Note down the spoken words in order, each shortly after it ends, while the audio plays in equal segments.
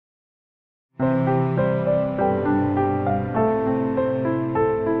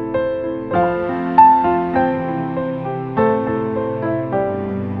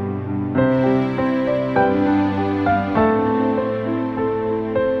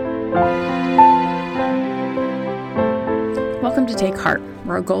Welcome to Take Heart,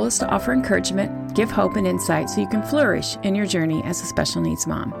 where our goal is to offer encouragement, give hope and insight so you can flourish in your journey as a special needs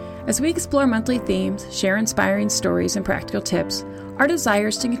mom. As we explore monthly themes, share inspiring stories and practical tips, our desire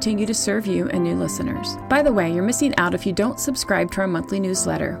is to continue to serve you and new listeners. By the way, you're missing out if you don't subscribe to our monthly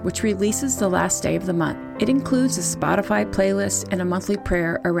newsletter, which releases the last day of the month. It includes a Spotify playlist and a monthly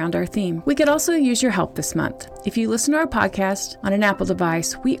prayer around our theme. We could also use your help this month. If you listen to our podcast on an Apple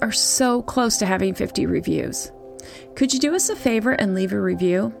device, we are so close to having 50 reviews. Could you do us a favor and leave a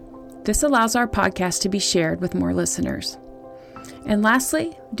review? This allows our podcast to be shared with more listeners. And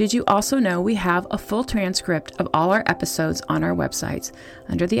lastly, did you also know we have a full transcript of all our episodes on our websites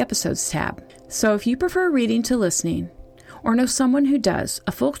under the Episodes tab? So if you prefer reading to listening, or know someone who does,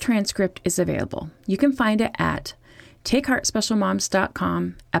 a full transcript is available. You can find it at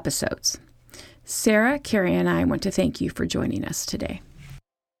TakeHeartSpecialMoms.com episodes. Sarah, Carrie, and I want to thank you for joining us today.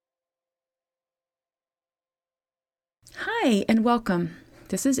 Hi, and welcome.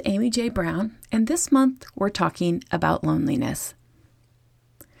 This is Amy J. Brown, and this month we're talking about loneliness.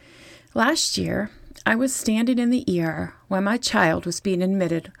 Last year, I was standing in the ER when my child was being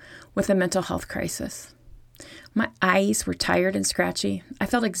admitted with a mental health crisis. My eyes were tired and scratchy. I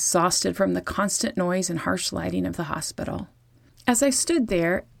felt exhausted from the constant noise and harsh lighting of the hospital. As I stood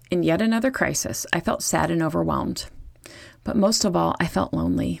there in yet another crisis, I felt sad and overwhelmed. But most of all, I felt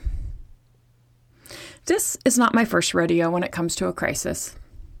lonely. This is not my first rodeo when it comes to a crisis.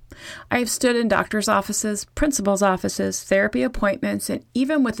 I have stood in doctors' offices, principals' offices, therapy appointments, and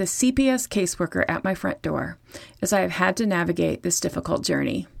even with a CPS caseworker at my front door, as I have had to navigate this difficult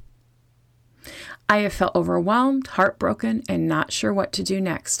journey. I have felt overwhelmed, heartbroken, and not sure what to do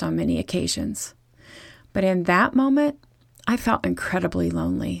next on many occasions. But in that moment, I felt incredibly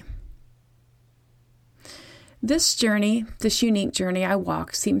lonely. This unique journey I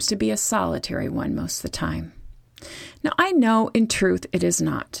walk seems to be a solitary one most of the time. Now, I know in truth it is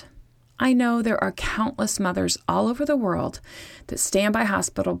not. I know there are countless mothers all over the world that stand by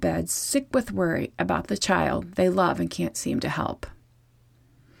hospital beds sick with worry about the child they love and can't seem to help.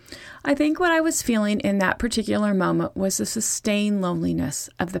 I think what I was feeling in that particular moment was the sustained loneliness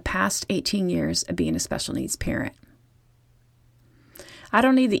of the past 18 years of being a special needs parent. I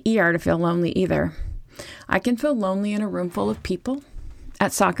don't need the ER to feel lonely either. I can feel lonely in a room full of people,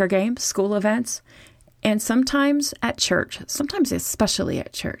 at soccer games, school events, and sometimes at church, sometimes especially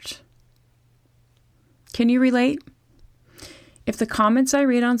at church. Can you relate? If the comments I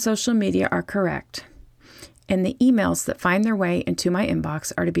read on social media are correct, and the emails that find their way into my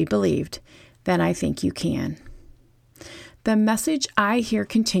inbox are to be believed, then I think you can. The message I hear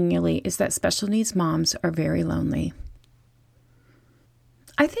continually is that special needs moms are very lonely.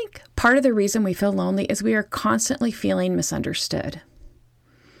 I think part of the reason we feel lonely is we are constantly feeling misunderstood.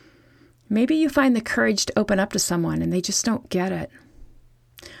 Maybe you find the courage to open up to someone and they just don't get it.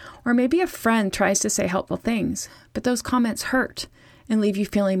 Or maybe a friend tries to say helpful things, but those comments hurt and leave you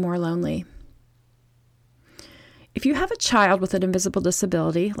feeling more lonely. If you have a child with an invisible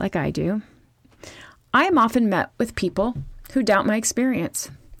disability, like I do, I am often met with people who doubt my experience.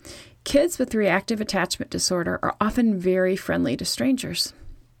 Kids with reactive attachment disorder are often very friendly to strangers.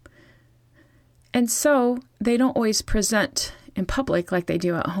 And so they don't always present in public like they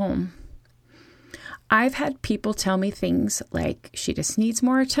do at home. I've had people tell me things like, she just needs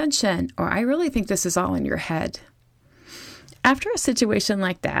more attention, or I really think this is all in your head. After a situation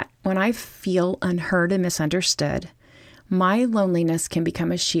like that, when I feel unheard and misunderstood, my loneliness can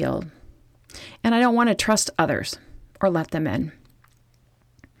become a shield, and I don't want to trust others or let them in.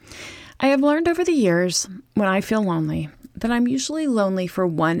 I have learned over the years, when I feel lonely, that I'm usually lonely for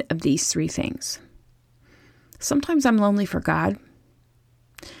one of these three things. Sometimes I'm lonely for God.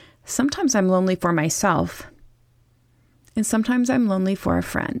 Sometimes I'm lonely for myself. And sometimes I'm lonely for a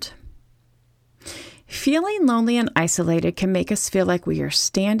friend. Feeling lonely and isolated can make us feel like we are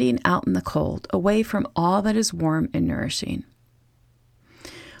standing out in the cold, away from all that is warm and nourishing.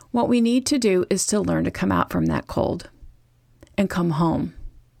 What we need to do is to learn to come out from that cold and come home.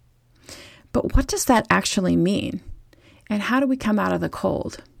 But what does that actually mean? And how do we come out of the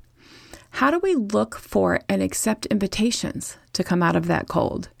cold? How do we look for and accept invitations to come out of that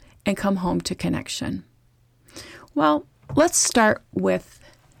cold and come home to connection? Well, let's start with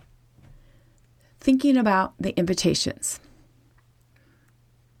thinking about the invitations.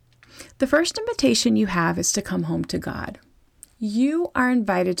 The first invitation you have is to come home to God. You are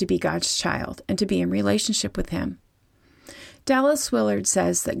invited to be God's child and to be in relationship with Him. Dallas Willard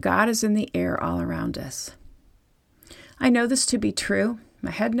says that God is in the air all around us. I know this to be true.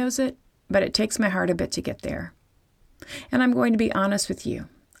 My head knows it, but it takes my heart a bit to get there. And I'm going to be honest with you.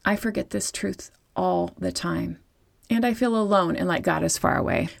 I forget this truth all the time. and I feel alone and like God is far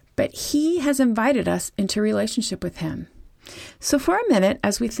away. But He has invited us into relationship with Him. So for a minute,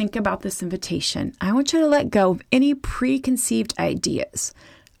 as we think about this invitation, I want you to let go of any preconceived ideas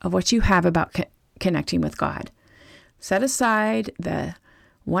of what you have about connecting with God. Set aside the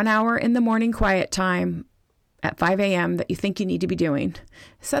 1 hour in the morning quiet time at 5 a.m. that you think you need to be doing.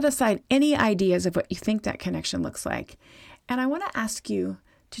 Set aside any ideas of what you think that connection looks like. And I want to ask you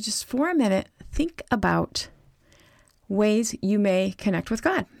to just for a minute think about ways you may connect with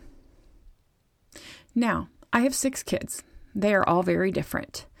God. Now, I have 6 kids. They are all very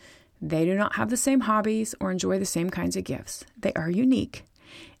different. They do not have the same hobbies or enjoy the same kinds of gifts. They are unique,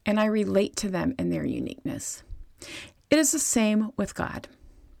 and I relate to them in their uniqueness. It is the same with God.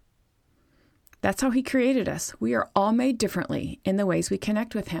 That's how He created us. We are all made differently in the ways we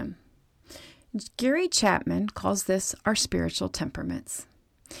connect with Him. Gary Chapman calls this our spiritual temperaments.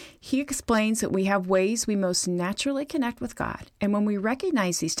 He explains that we have ways we most naturally connect with God, and when we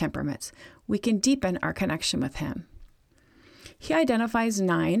recognize these temperaments, we can deepen our connection with Him. He identifies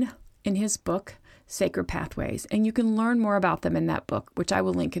 9 in his book, Sacred Pathways, and you can learn more about them in that book, which I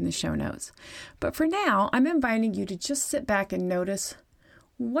will link in the show notes. But for now, I'm inviting you to just sit back and notice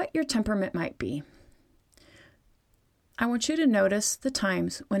what your temperament might be. I want you to notice the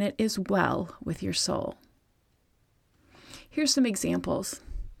times when it is well with your soul. Here's some examples.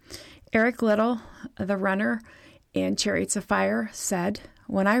 Eric Liddell, the runner in Chariots of Fire, said,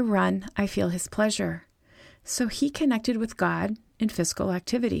 "When I run, I feel His pleasure." So he connected with God in physical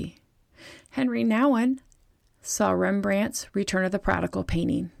activity. Henry Nouwen saw Rembrandt's Return of the Prodigal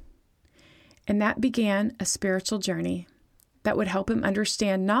painting, and that began a spiritual journey that would help him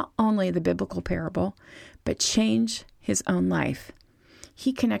understand not only the biblical parable, but change his own life.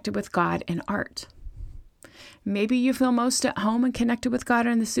 He connected with God in art. Maybe you feel most at home and connected with God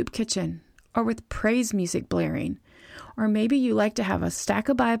in the soup kitchen, or with praise music blaring, or maybe you like to have a stack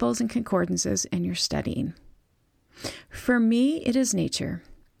of Bibles and concordances and you're studying. For me, it is nature.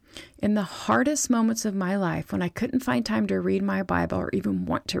 In the hardest moments of my life, when I couldn't find time to read my Bible or even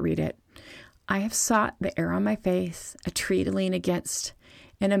want to read it, I have sought the air on my face, a tree to lean against,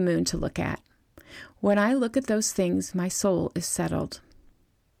 and a moon to look at. When I look at those things, my soul is settled.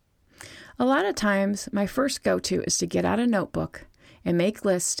 A lot of times, my first go-to is to get out a notebook and make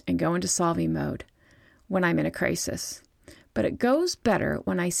lists and go into solving mode when I'm in a crisis. But it goes better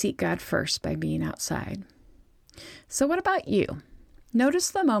when I seek God first by being outside. So what about you? Notice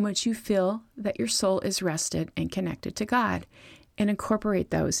the moments you feel that your soul is rested and connected to God, and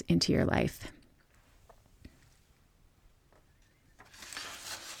incorporate those into your life.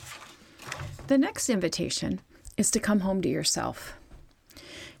 The next invitation is to come home to yourself.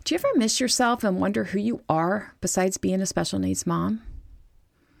 Do you ever miss yourself and wonder who you are besides being a special needs mom?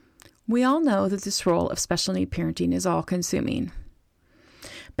 We all know that this role of special need parenting is all-consuming.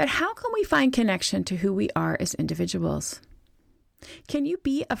 But how can we find connection to who we are as individuals? Can you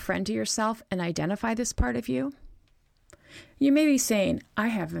be a friend to yourself and identify this part of you? You may be saying, "I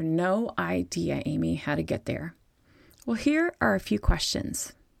have no idea, Amy, how to get there." Well, here are a few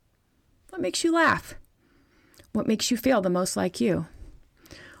questions. What makes you laugh? What makes you feel the most like you?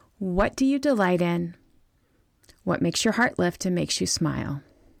 What do you delight in? What makes your heart lift and makes you smile?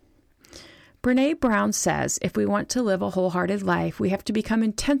 Brené Brown says if we want to live a wholehearted life, we have to become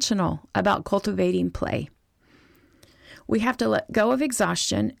intentional about cultivating play. We have to let go of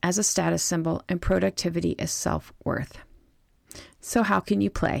exhaustion as a status symbol and productivity as self-worth. So how can you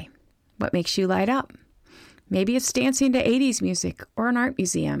play? What makes you light up? Maybe it's dancing to 80s music or an art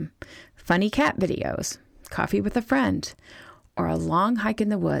museum, funny cat videos, coffee with a friend, or a long hike in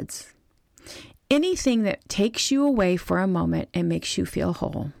the woods. Anything that takes you away for a moment and makes you feel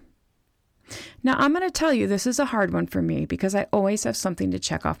whole. Now, I'm going to tell you this is a hard one for me because I always have something to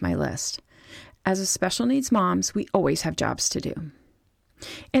check off my list. As a special needs moms, we always have jobs to do.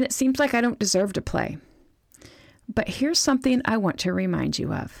 And it seems like I don't deserve to play. But here's something I want to remind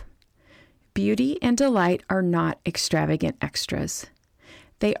you of. Beauty and delight are not extravagant extras.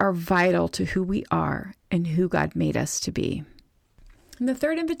 They are vital to who we are and who God made us to be. And the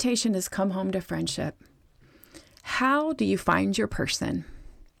third invitation is come home to friendship. How do you find your person?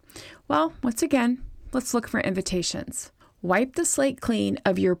 Well, once again, let's look for invitations. Wipe the slate clean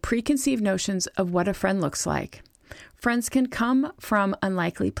of your preconceived notions of what a friend looks like. Friends can come from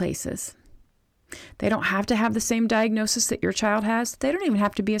unlikely places. They don't have to have the same diagnosis that your child has. They don't even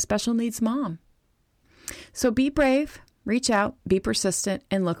have to be a special needs mom. So be brave, reach out, be persistent,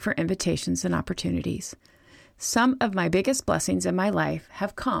 and look for invitations and opportunities. Some of my biggest blessings in my life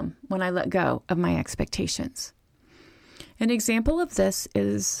have come when I let go of my expectations. An example of this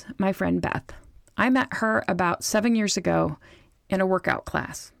is my friend Beth. I met her about 7 years ago in a workout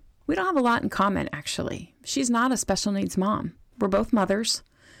class. We don't have a lot in common, actually. She's not a special needs mom. We're both mothers.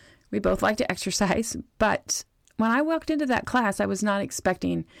 We both like to exercise, but when I walked into that class, I was not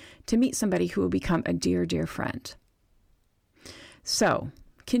expecting to meet somebody who will become a dear, dear friend. So,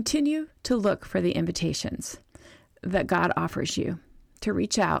 continue to look for the invitations that God offers you to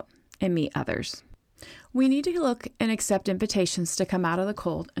reach out and meet others. We need to look and accept invitations to come out of the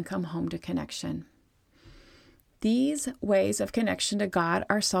cold and come home to connection. These ways of connection to God,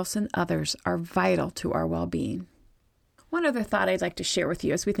 ourselves, and others are vital to our well-being. One other thought I'd like to share with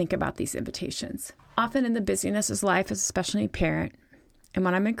you as we think about these invitations. Often in the busyness of life as a special need parent, and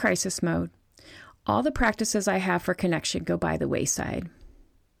when I'm in crisis mode, all the practices I have for connection go by the wayside.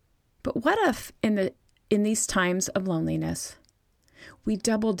 But what if in these times of loneliness, we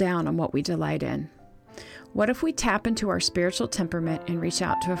double down on what we delight in? What if we tap into our spiritual temperament and reach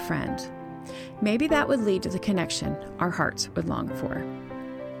out to a friend? Maybe that would lead to the connection our hearts would long for.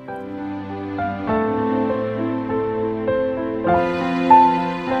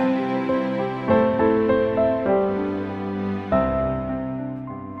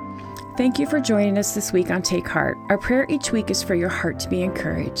 Thank you for joining us this week on Take Heart. Our prayer each week is for your heart to be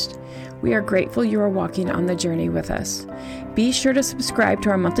encouraged. We are grateful you are walking on the journey with us. Be sure to subscribe to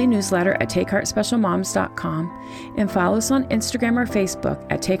our monthly newsletter at TakeHeartSpecialMoms.com and follow us on Instagram or Facebook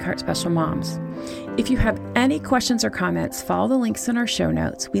at Take Heart Special Moms. If you have any questions or comments, follow the links in our show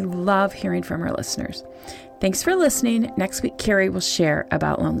notes. We love hearing from our listeners. Thanks for listening. Next week, Carrie will share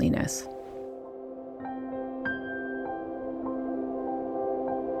about loneliness.